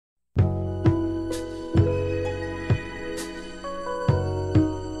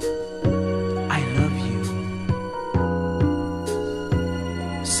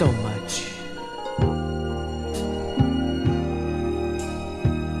so much.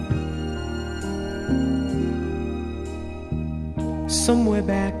 Somewhere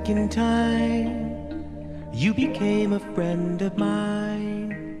back in time, you became a friend of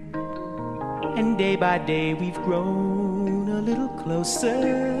mine, and day by day we've grown a little closer.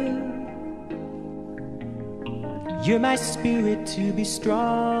 You're my spirit to be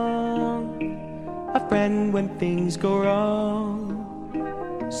strong, a friend when things go wrong.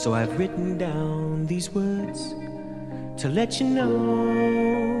 So I've written down these words to let you know.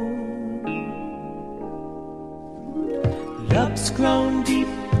 Love's grown deep,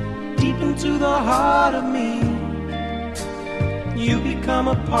 deep into the heart of me. You become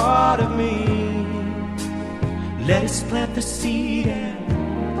a part of me. Let us plant the seed and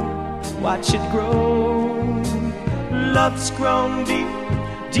watch it grow. Love's grown deep,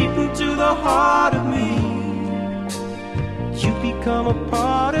 deep into the heart of me. You become a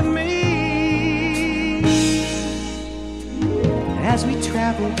part of me. As we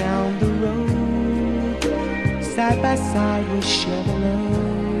travel down the road, side by side we'll share the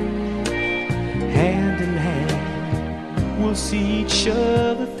load. Hand in hand, we'll see each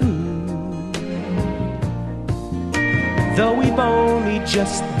other through. Though we've only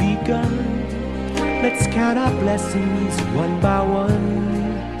just begun, let's count our blessings one by one.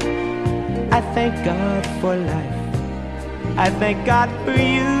 I thank God for life, I thank God for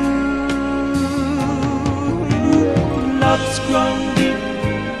you. Love's grown deep,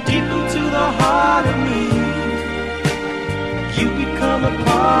 deep into the heart of me. You become a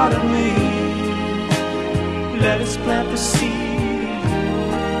part of me. Let us plant the seed,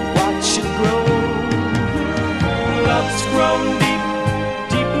 watch it grow. Love's grown deep,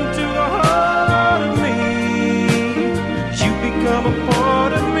 deep into the heart of me. You become a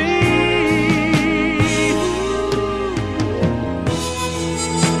part of me.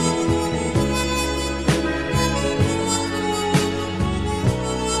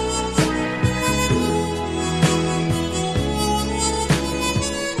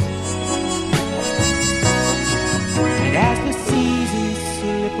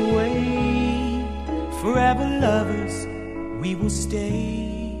 Forever lovers, we will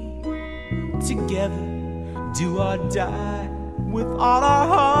stay together, do or die with all our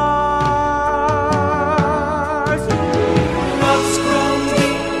hearts. Love's grown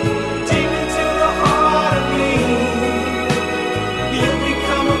deep, deep into the heart of me. You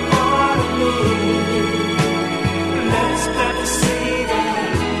become a part of me. Let us plant the seed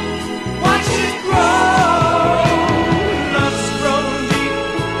and watch it grow. Love's grown deep,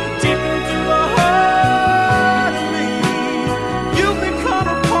 deep into the heart.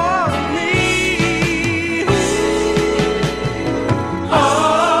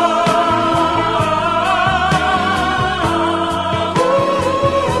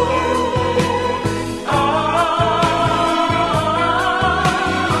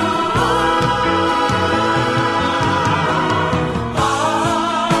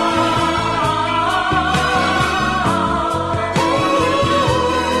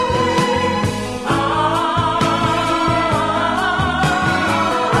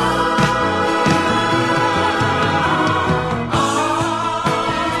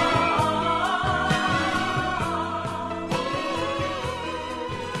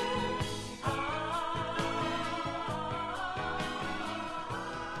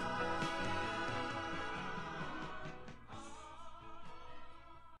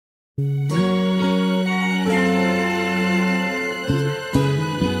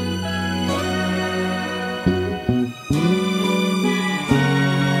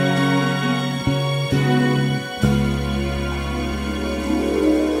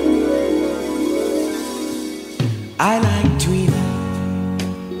 I like dreaming,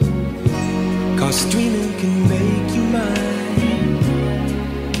 'cause dreaming can make you mine.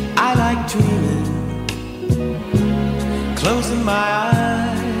 I like dreaming, closing my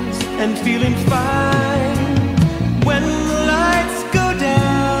eyes and feeling fine. When the lights go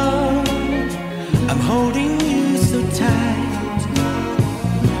down, I'm holding you so tight.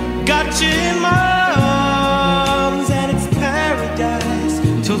 Got you in my arms and it's paradise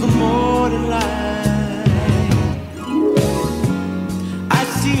till the morning light.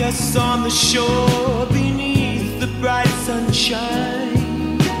 See us on the shore beneath the bright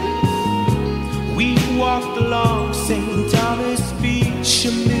sunshine. We've walked along St. Thomas Beach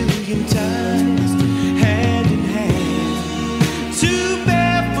a million times, hand in hand. Two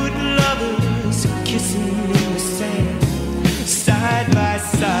barefoot lovers kissing in the sand, side by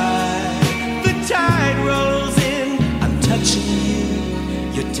side. The tide rolls in, I'm touching you,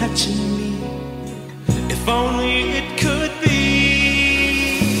 you're touching me. If only it could be.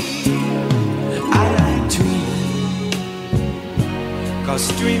 'cause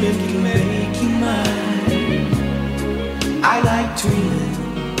dreaming can make you mine. I like dreaming,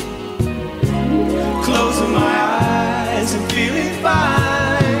 closing my eyes and feeling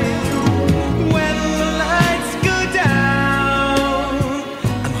fine. When the lights go down,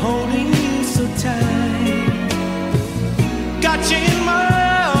 I'm holding you so tight. Got you in my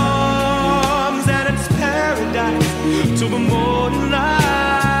arms and it's paradise till the morning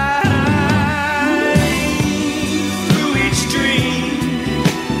light. Through each dream,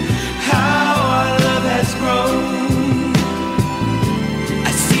 how our love has grown.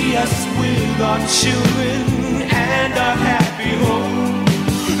 I see us with our children